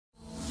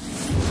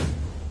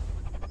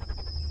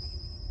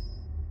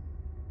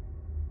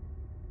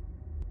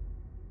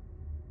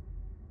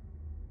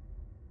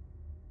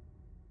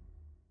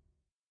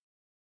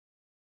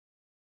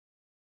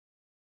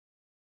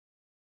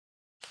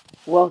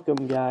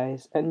Welcome,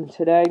 guys, and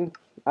today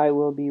I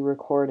will be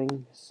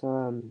recording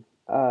some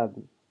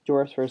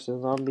Dwarfs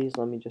vs Zombies.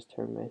 Let me just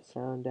turn my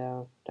sound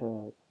down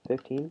to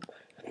 15.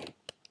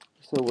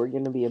 So we're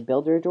going to be a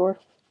builder dwarf.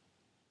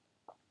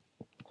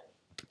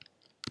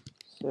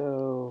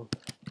 So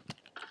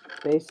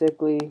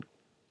basically,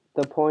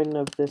 the point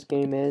of this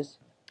game is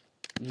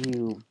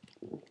you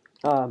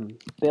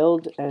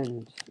build,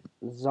 and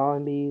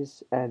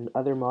zombies and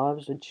other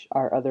mobs, which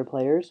are other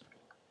players,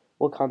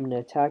 will come to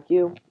attack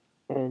you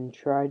and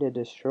try to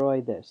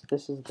destroy this.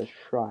 This is the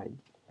shrine.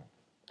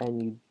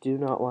 And you do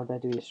not want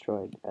that to be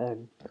destroyed.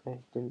 And I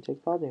didn't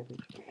take fall damage.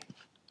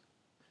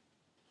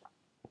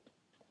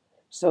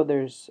 So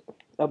there's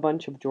a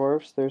bunch of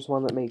dwarfs. There's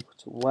one that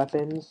makes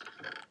weapons,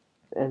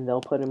 and they'll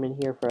put them in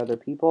here for other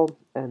people.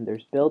 And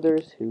there's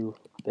builders who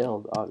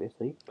build,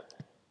 obviously.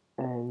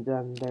 And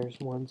there's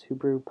ones who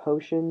brew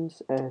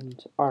potions and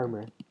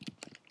armor.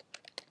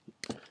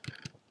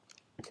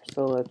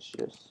 So let's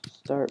just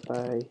start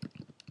by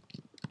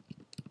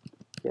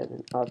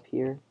getting up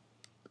here.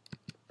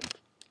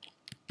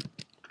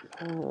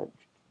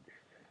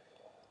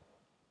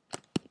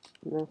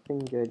 Nothing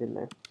good in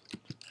there.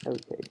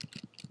 Okay,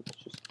 let's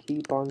just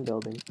keep on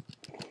building.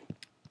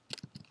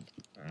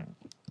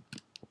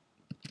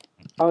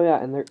 Oh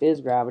yeah, and there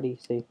is gravity,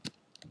 see.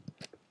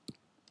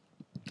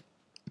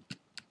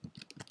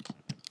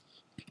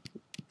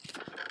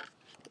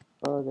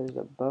 Oh, there's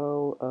a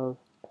bow of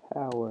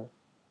power.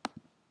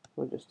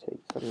 We'll just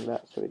take some of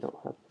that so we don't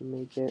have to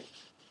make it.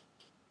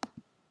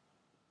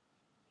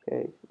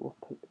 Okay, we'll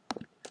put it.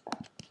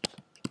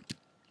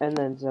 And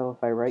then, so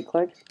if I right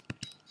click,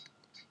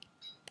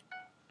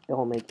 it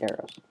will make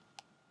arrows,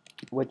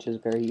 which is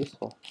very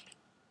useful.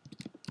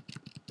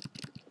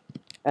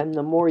 And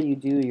the more you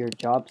do your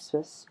job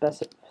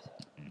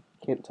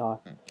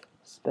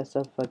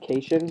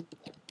specification,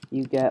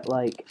 you get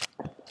like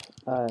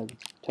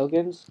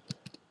tokens,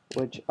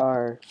 which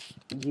are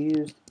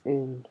used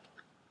in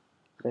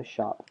the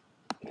shop.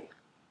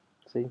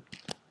 See?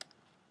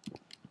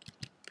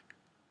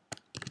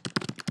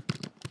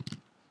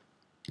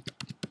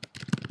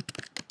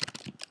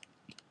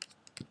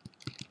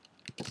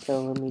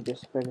 So let me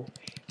just finish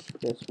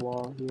this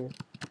wall here.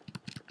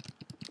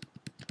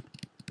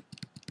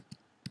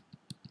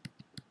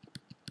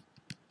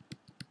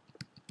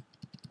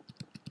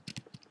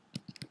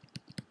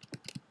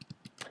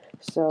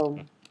 So,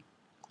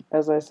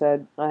 as I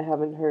said, I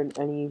haven't heard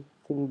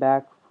anything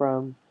back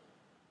from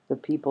the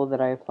people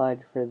that I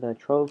applied for the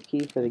trove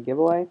key for the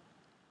giveaway.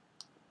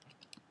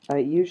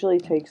 It usually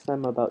takes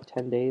them about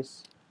 10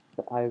 days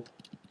that I've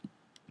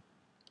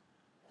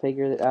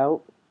figured it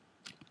out.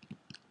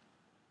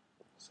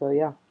 So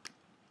yeah.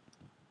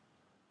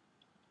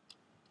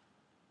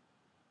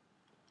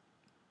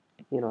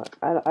 You know,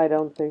 I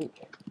don't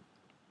think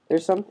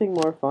there's something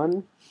more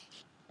fun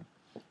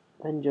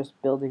than just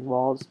building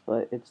walls,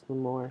 but it's the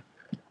more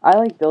I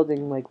like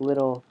building like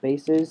little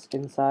bases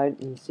inside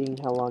and seeing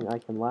how long I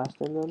can last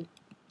in them.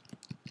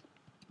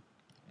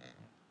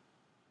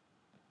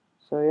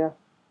 So yeah.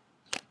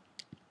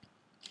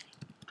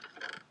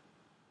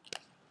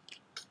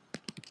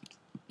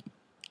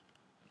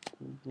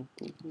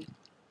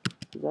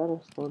 Is that a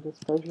slowness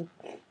potion?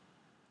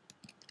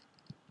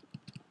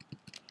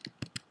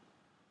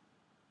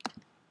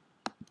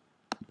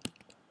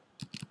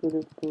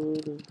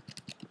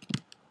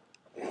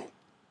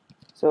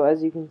 So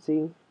as you can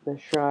see, the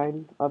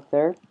shrine up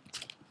there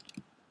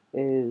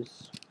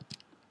is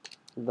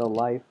the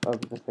life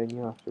of the thing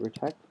you have to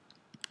protect.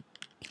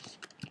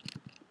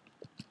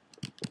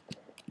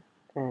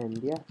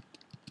 And yeah.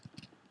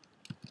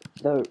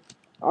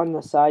 On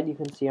the side you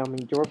can see how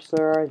many dwarfs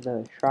there are,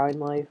 the shrine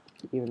life,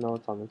 even though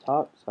it's on the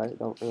top, so I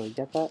don't really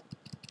get that.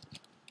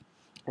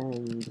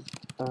 And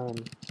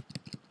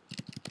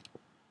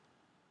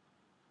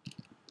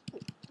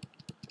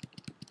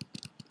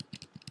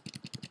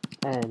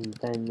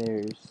then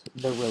there's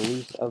the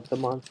release of the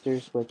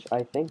monsters, which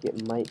I think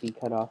it might be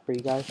cut off for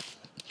you guys,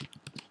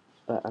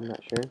 but I'm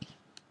not sure.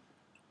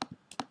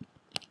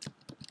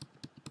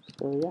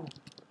 So yeah.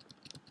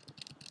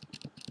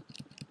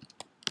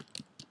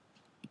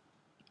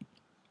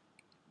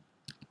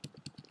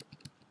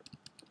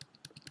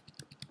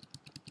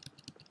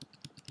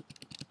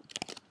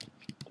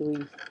 Do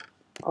we...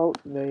 Oh,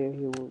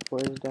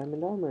 where's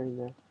diamond armor in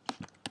there?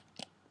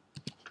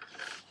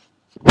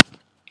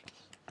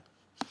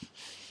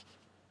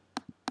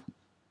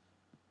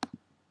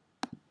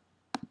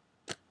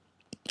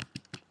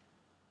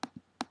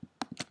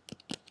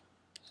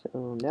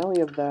 So now we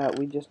have that.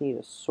 We just need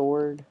a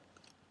sword.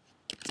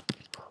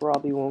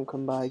 Probably won't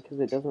come by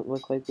because it doesn't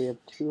look like we have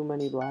too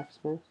many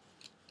blacksmiths.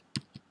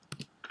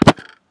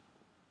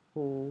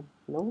 No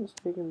one's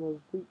taking those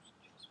boots.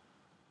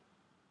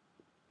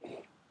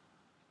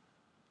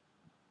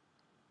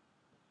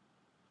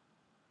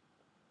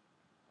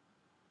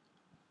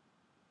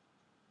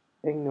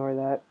 Ignore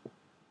that.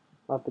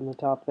 Up in the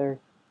top there.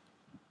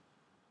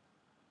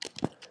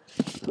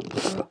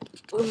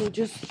 Let me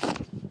just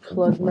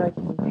plug my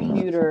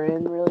computer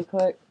in really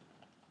quick.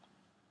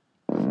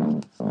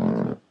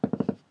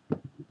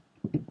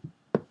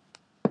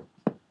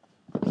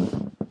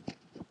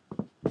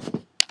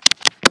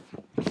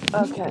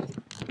 Okay,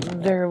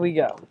 there we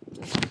go.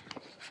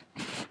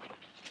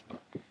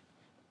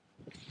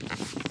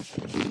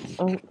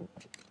 Oh,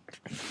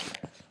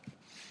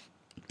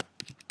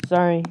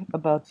 sorry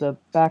about the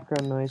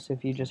background noise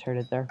if you just heard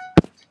it there.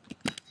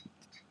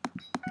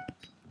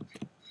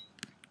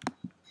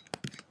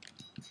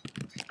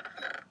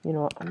 You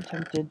know what, I'm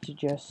tempted to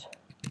just...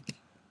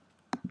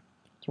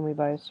 Can we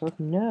buy a sword?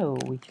 No,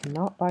 we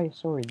cannot buy a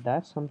sword.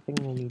 That's something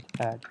we need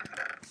to add.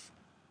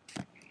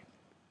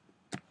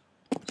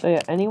 So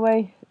yeah,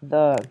 anyway,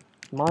 the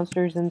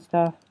monsters and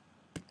stuff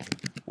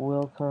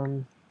will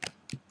come,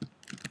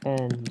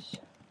 and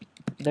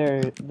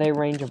they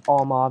range of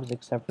all mobs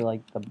except for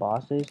like the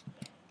bosses.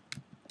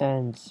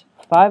 And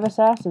 5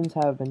 assassins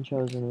have been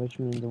chosen, which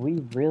means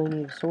we really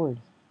need a sword.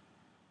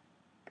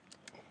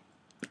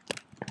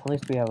 At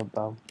least we have a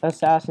bow.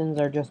 Assassins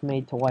are just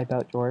made to wipe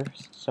out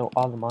dwarves, so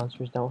all the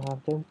monsters don't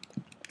have to.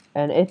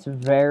 And it's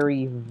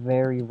very,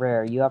 very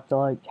rare. You have to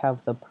like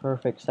have the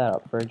perfect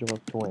setup for a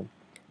dwarf to win.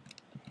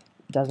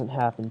 It doesn't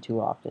happen too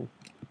often.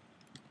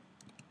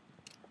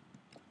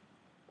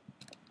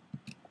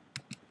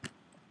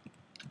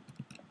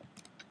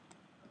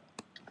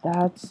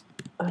 That's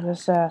an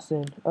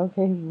assassin.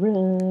 Okay,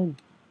 run!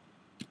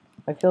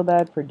 I feel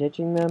bad for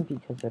ditching them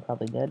because they're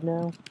probably dead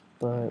now,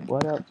 but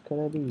what else could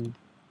I do?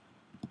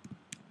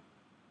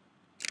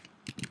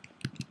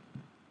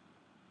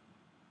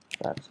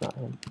 That's not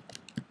him.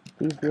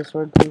 Please be a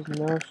sword, please.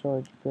 No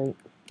sword. Great.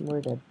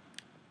 We're dead.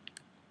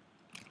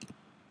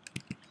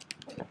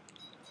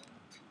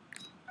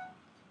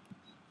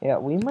 Yeah,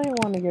 we might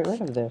want to get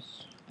rid of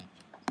this.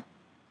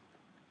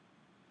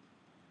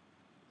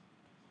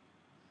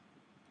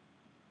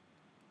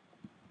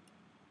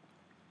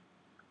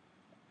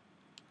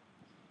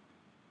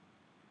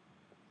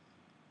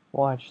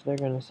 Watch, they're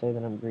gonna say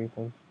that I'm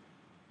griefing.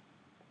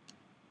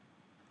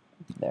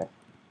 There.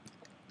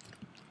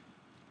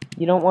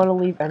 You don't want to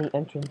leave any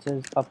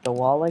entrances up the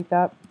wall like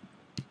that,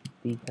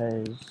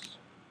 because,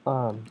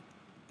 for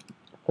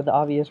the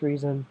obvious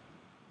reason,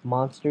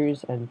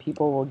 monsters and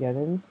people will get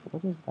in.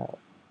 What is that?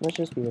 Let's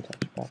just be the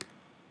touchpad.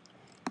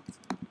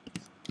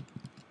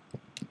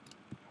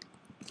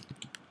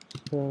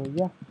 So,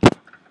 yeah.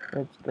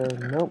 Let's go.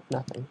 Nope,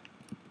 nothing.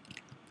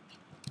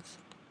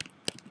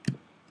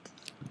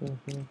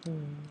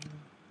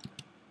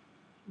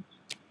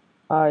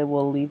 I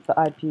will leave the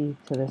IP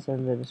to this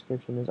in the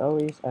description as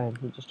always, and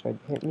he just tried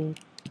to hit me.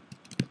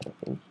 I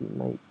think he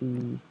might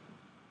be...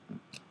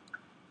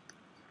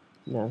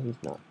 No, he's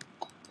not.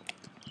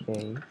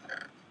 Okay.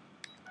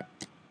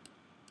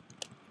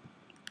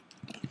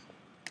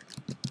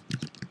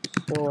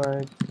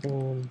 Sword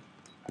in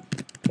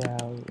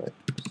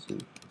Galaxy.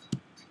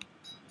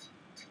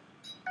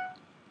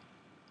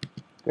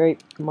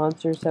 Great,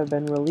 monsters have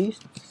been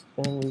released,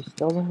 and we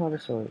still don't have a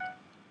sword.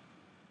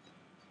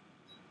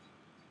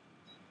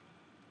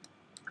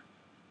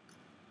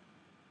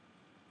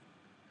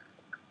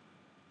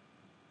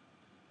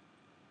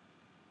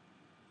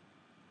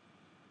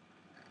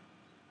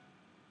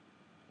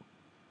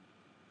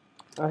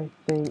 I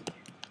think...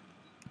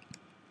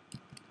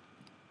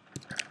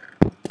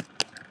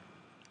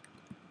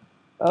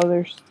 Oh,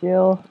 there's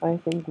still, I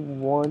think,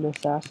 1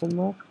 assassin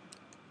left.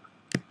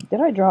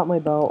 Did I drop my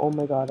bow? Oh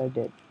my god, I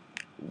did.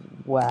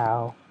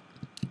 Wow.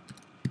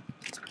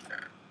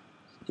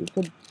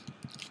 Stupid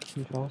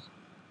controls.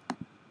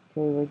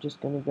 Okay, we're just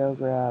gonna go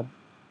grab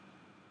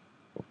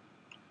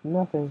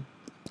nothing.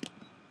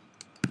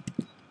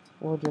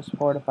 We'll just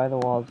fortify the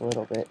walls a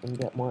little bit and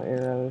get more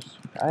arrows.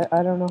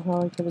 I don't know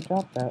how I could have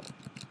dropped that.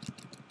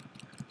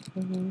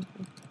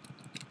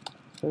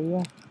 So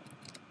yeah.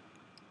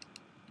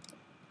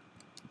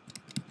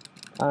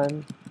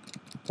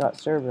 Got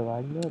server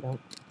lag. No, I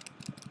don't.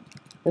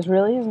 This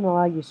really isn't a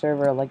laggy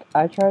server. Like,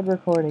 I tried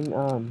recording,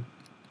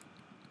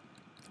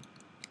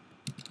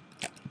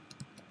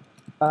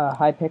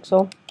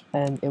 Hypixel,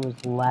 and it was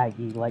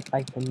laggy. Like,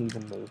 I couldn't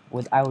even move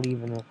without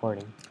even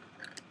recording.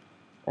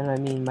 And I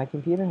mean, my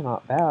computer's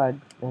not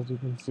bad, as you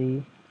can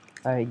see.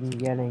 I'm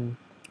getting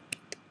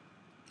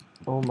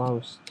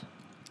almost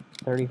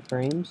 30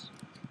 frames,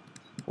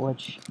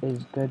 which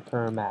is good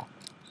for a Mac.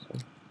 So,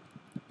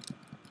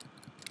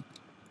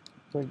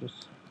 we're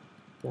just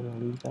gonna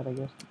leave that, I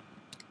guess.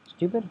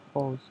 Stupid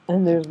holes.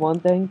 And there's one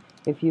thing,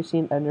 if you see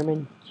an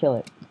Enderman, kill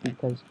it,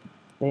 because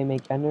they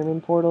make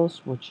Enderman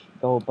portals, which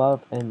go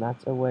above, and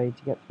that's a way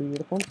to get through your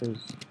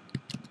defenses.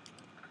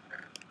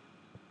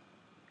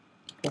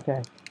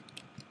 Okay,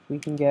 we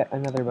can get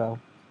another bow.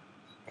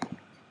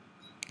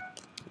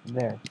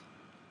 There.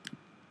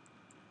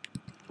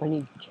 I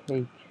need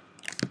cake.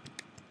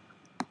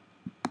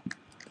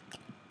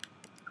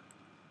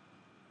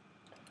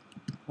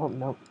 Oh,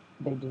 nope,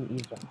 they didn't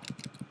use that.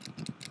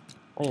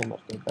 I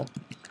almost did though.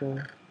 So,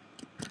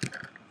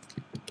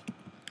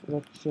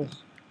 let's just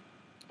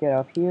get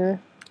up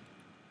here.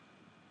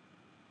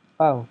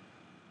 Oh.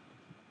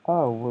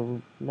 Oh,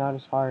 we're not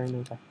as far in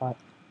as I thought.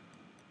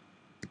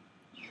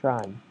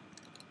 Shrine.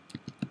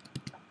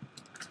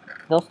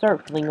 They'll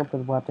start filling up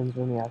with weapons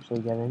when we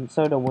actually get in.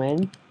 So to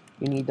win,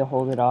 you need to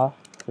hold it off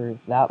for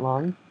that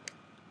long.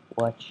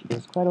 which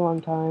is quite a long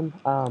time.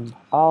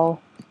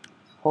 I'll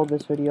hold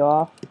this video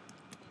off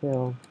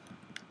till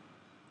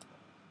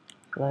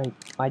like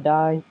I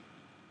die,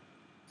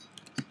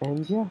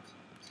 and yeah,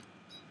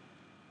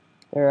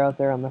 they're out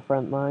there on the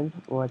front line,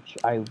 which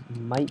I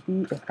might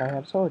be if I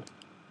have sword.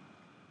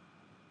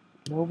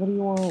 Nobody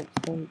wants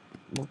like,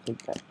 we'll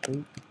take that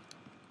please.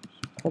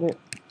 Just put it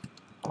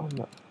on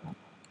the front.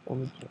 Let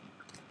me check.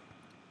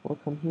 We'll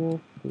come here.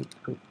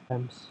 Wait.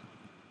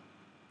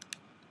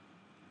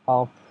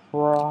 I'll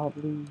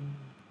probably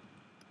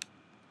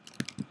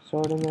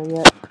sword in there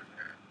yet.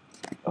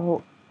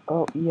 Oh,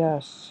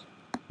 yes.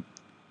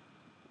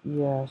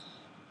 Yes.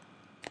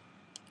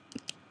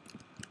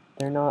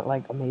 They're not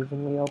like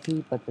amazingly OP,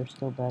 but they're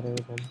still better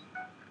than.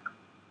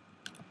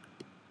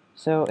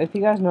 So if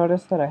you guys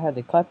noticed that I had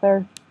to cut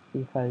there,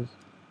 because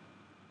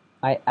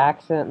I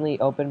accidentally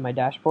opened my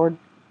dashboard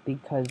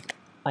because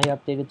I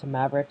updated to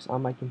Mavericks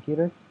on my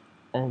computer,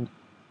 and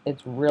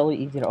it's really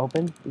easy to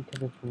open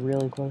because it's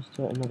really close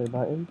to another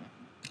button.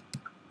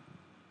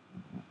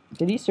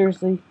 Did he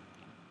seriously?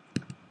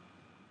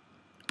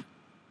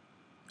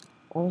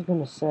 I was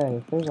gonna say,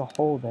 if there's a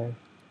hole there,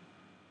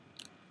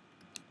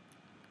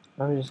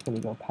 I'm just gonna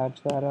go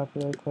patch that up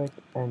really quick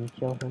and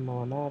kill him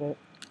while I'm at it.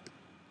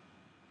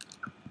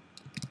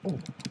 Ooh.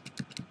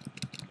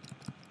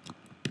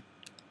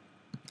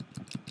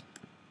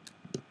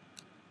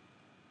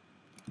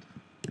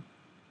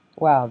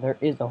 Wow, there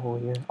is a hole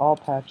here. I'll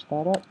patch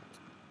that up.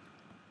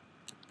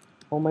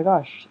 Oh my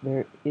gosh,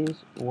 there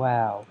is.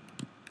 Wow.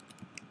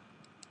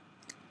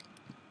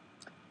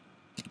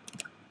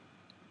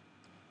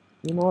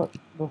 You know what?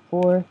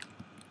 Before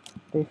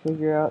they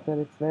figure out that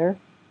it's there,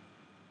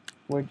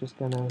 we're just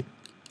gonna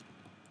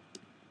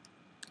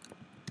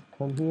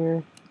come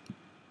here.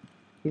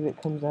 See if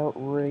it comes out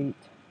right.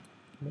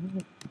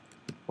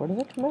 Where does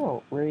it come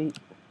out? Right.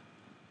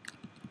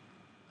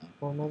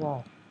 Oh my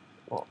gosh.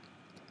 Well,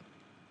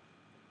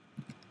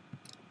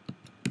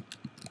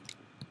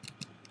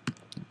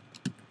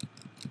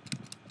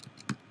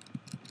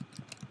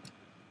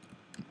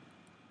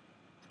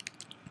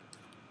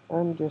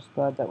 I'm just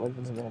glad that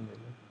wasn't an enderman.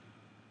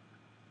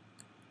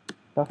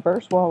 The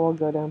first wall will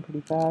go down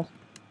pretty fast.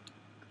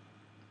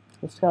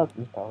 The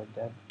skeleton's probably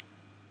dead.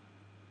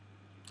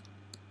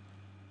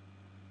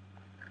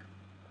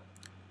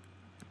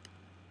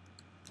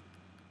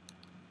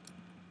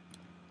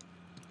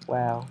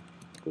 Wow.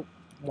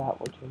 That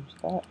will change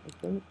that, I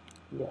think.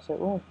 Yes, it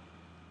will.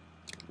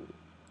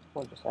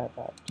 We'll just add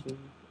that too.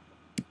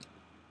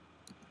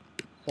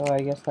 So I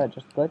guess that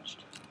just glitched.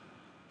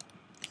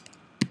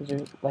 Is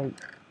there, like,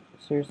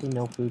 seriously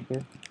no food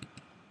here?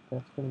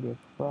 That's gonna be a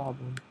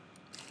problem.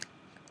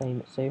 Playing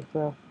it safe,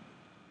 bro.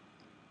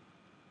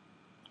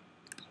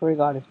 Swear to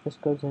God, if this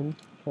goes in,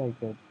 okay,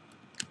 good.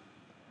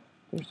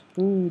 There's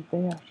food.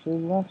 They actually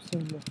left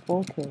some in the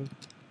full cave,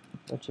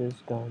 which is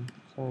gone.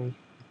 Sorry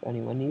if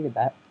anyone needed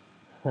that.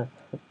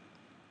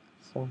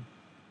 So.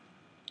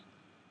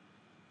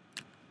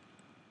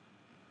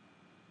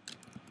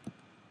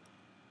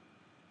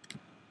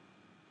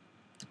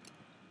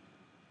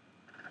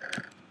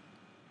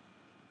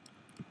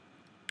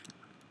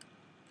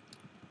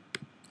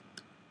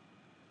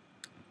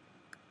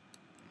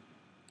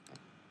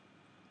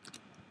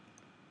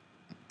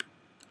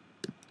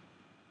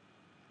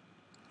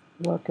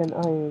 Look, an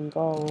iron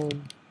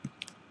golem.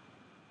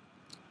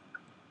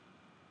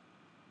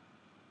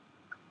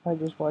 I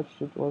just watched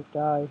a dwarf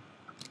die.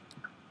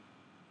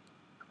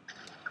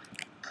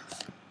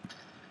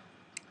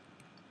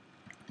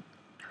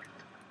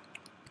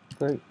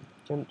 Great,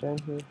 jump down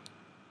here.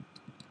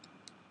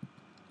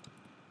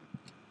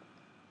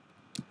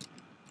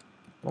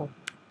 Oh.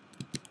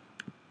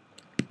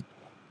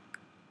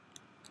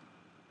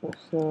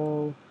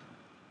 So,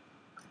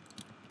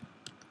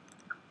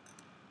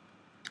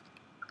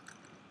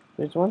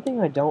 there's one thing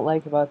I don't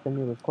like about the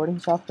new recording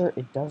software.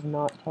 It does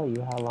not tell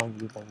you how long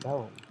you've been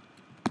going.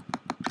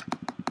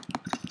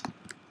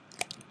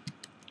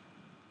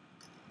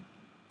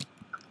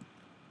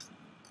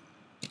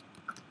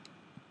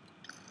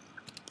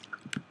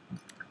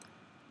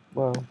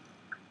 Whoa.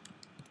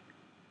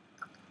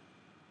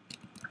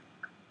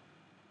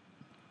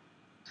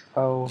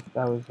 Oh,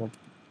 that was a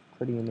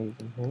pretty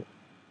amazing hit.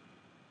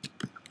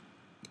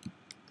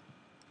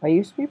 I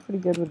used to be pretty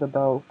good with the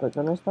bow, but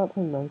then I stopped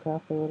playing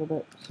Minecraft a little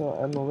bit, so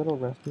I'm a little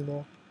rusty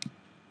now.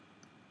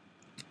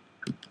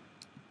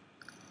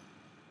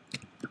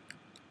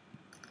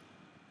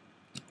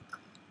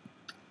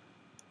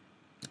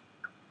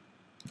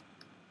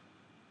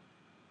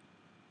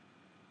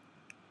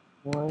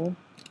 One.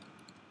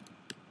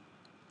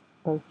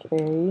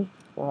 Okay.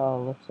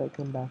 Well, looks like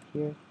I'm back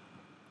here.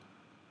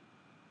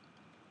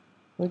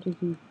 Where did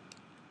he...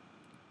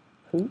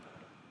 Poof?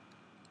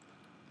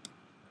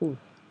 Poof.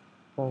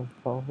 Oh,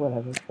 well,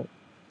 whatever. But,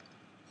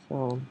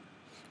 so...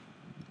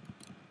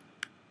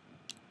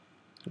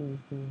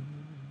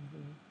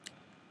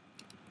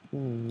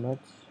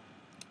 let's...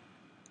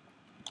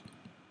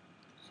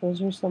 So is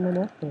there someone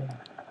up there?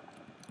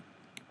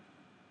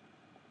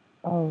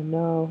 Oh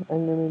no,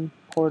 Enderman.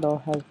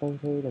 portal has been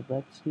created.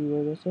 Let's see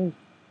where this is.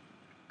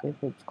 If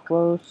it's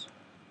close.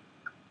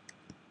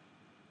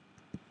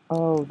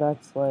 Oh,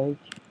 that's like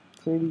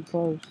pretty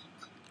close.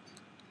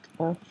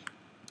 Ouch.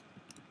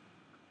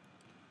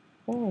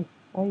 Hey,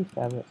 I used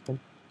to have that skin.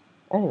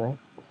 Anyway.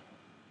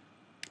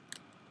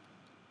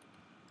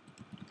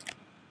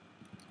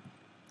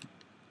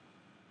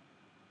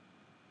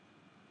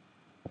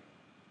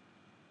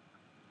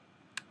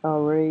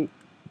 Alright.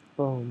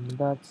 Boom.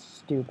 That's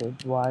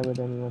stupid. Why would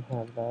anyone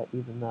have that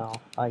even though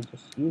I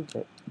just used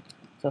it?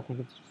 So I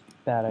think it's just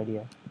a bad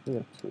idea. We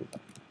have two.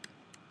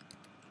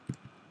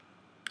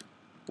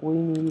 We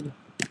need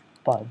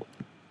Bud.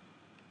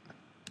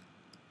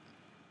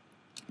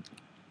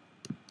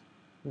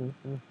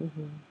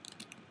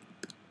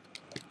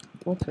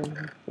 What's in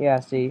here? Yeah,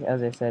 see,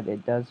 as I said,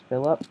 it does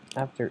fill up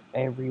after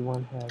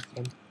everyone has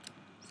them.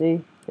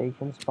 See, they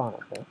can spawn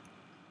up there.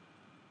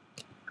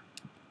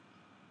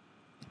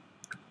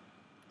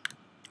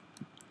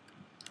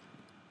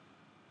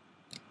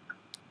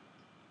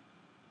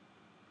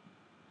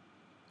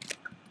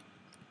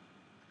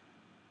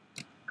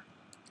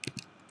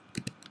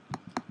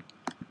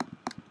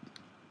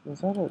 Is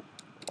that a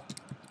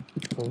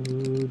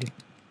food?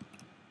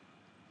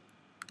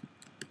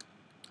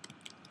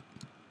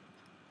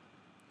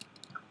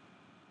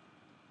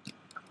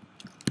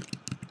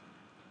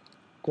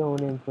 Going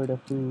in for the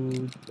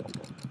food.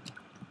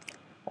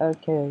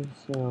 Okay,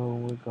 so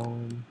we're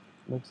going.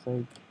 Looks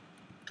like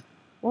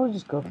we'll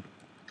just go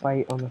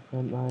fight on the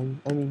front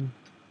line. I mean,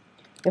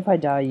 if I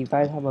die, you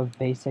guys have a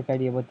basic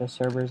idea what the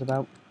server is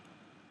about.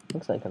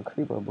 Looks like a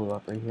creeper blew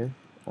up right here.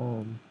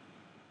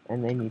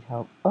 And they need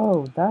help.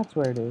 Oh, that's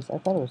where it is. I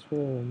thought it was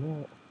further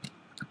than that.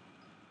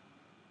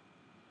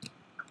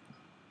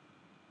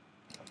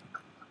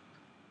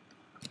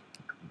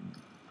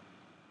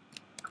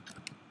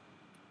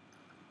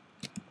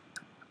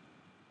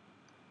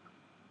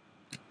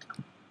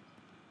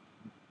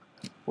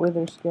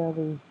 Wither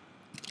scabby.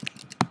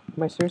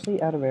 Am I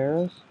seriously out of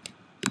arrows?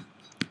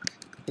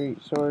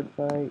 Great sword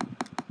fight.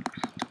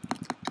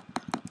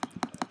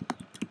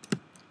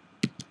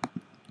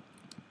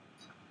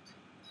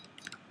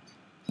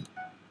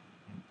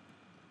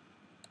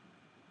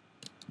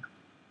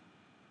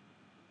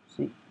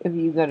 See, if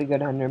you got a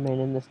good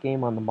Enderman in this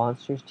game on the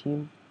monsters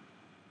team,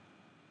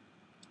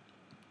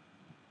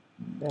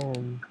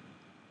 then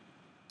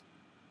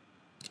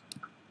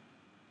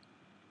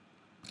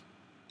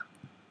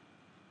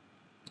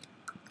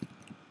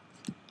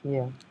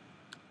yeah.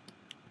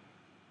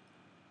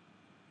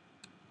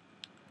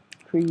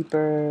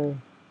 Creeper.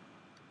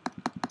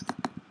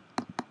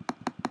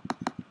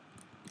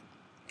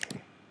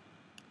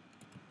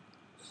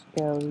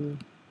 Skelly.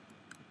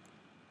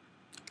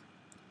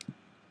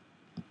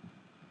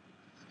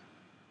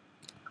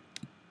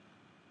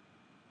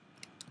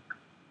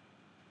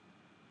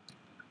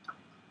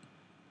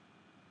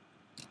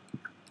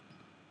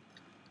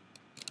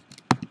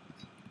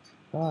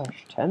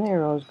 Gosh, 10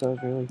 arrows goes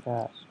really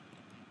fast.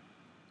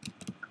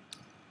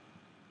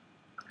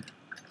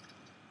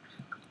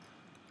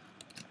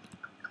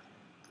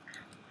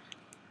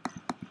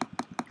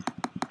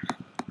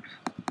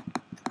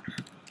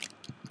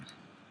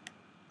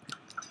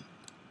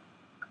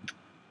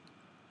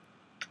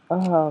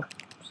 Oh,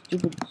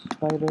 stupid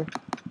spider.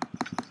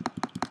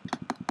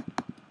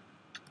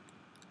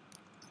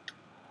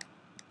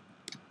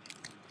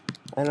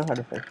 I know how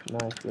to fish.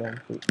 Nice, yeah.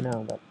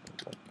 No,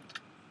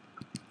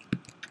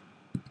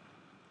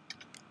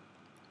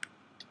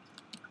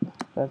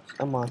 that's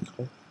a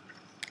monster.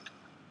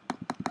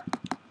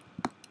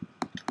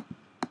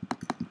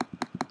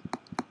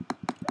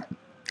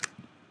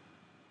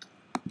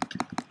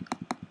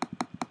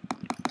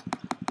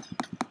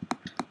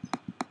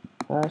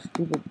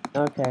 Stupid.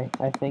 Okay,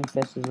 I think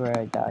this is where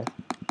I die.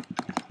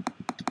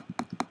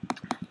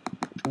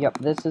 Yep,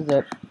 this is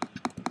it.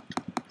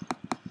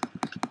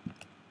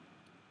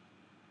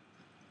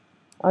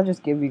 I'll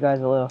just give you guys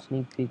a little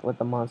sneak peek what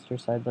the monster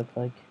side looks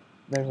like.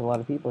 There's a lot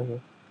of people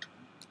here.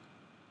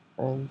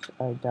 And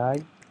I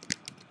died.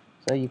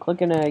 So you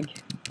click an egg,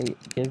 it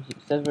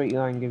says what you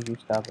are and gives you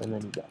stuff, and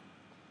then you go.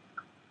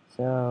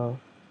 So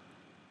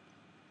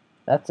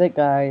that's it,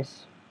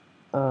 guys.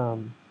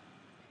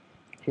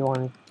 If you want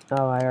to,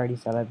 oh, I already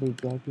said I'd leave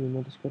the IP in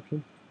the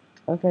description.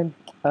 Okay,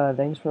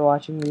 thanks for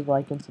watching. Leave a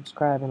like and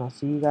subscribe, and I'll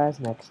see you guys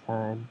next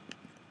time.